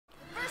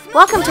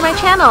Welcome to my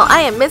channel.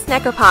 I am Miss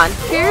Nekopon.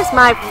 Here's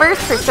my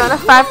first Persona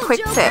 5 quick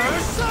tip.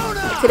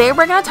 Today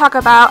we're going to talk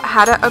about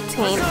how to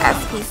obtain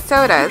SP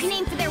sodas.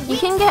 You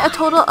can get a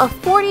total of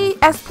 40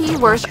 SP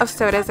worth of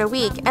sodas a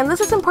week, and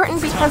this is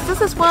important because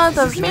this is one of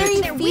the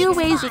very few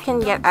ways you can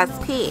get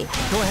SP.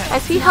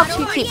 SP helps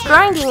you keep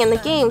grinding in the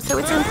game, so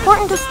it's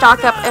important to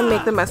stock up and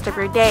make the most of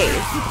your days.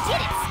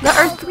 There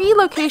are 3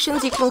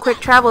 locations you can quick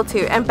travel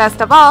to, and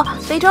best of all,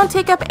 they don't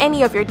take up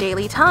any of your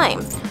daily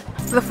time.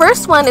 The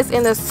first one is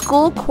in the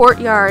school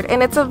courtyard,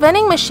 and it's a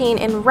vending machine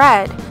in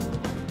red.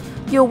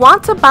 You'll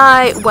want to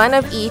buy one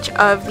of each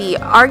of the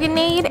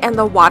Argonade and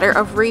the Water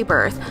of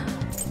Rebirth.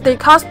 They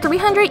cost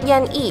 300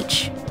 yen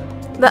each.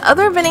 The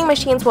other vending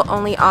machines will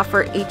only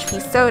offer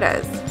HP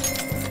sodas.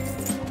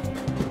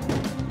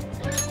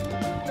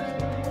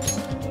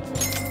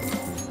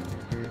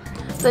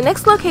 The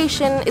next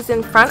location is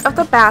in front of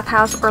the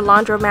bathhouse or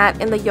laundromat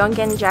in the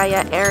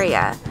Yongen-jaya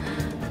area.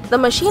 The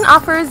machine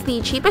offers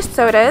the cheapest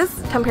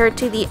sodas compared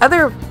to the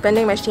other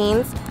vending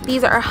machines.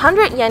 These are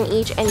 100 yen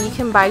each, and you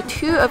can buy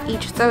 2 of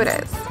each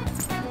sodas.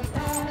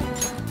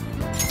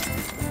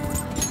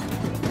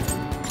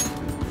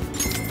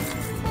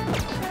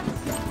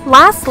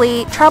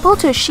 Lastly, travel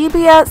to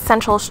Shibuya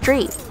Central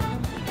Street.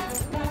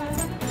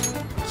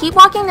 Keep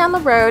walking down the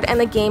road and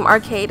the game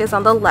arcade is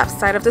on the left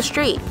side of the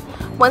street.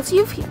 Once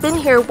you've been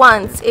here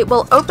once, it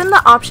will open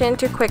the option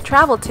to quick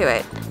travel to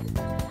it.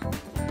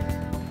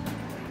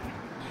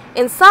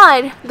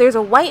 Inside, there's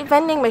a white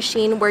vending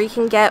machine where you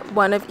can get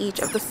one of each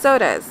of the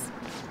sodas.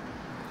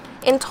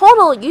 In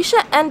total, you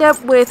should end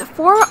up with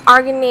 4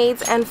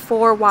 Argonades and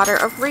 4 Water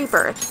of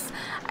Rebirths.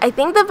 I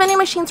think the vending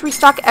machines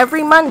restock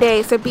every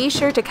Monday, so be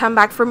sure to come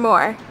back for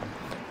more.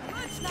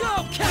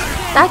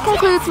 That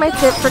concludes my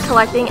tip for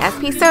collecting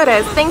SP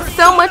sodas. Thanks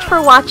so much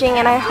for watching,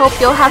 and I hope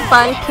you'll have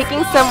fun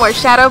kicking some more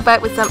shadow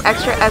butt with some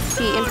extra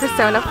SP in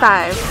Persona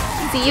 5.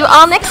 See you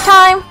all next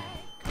time!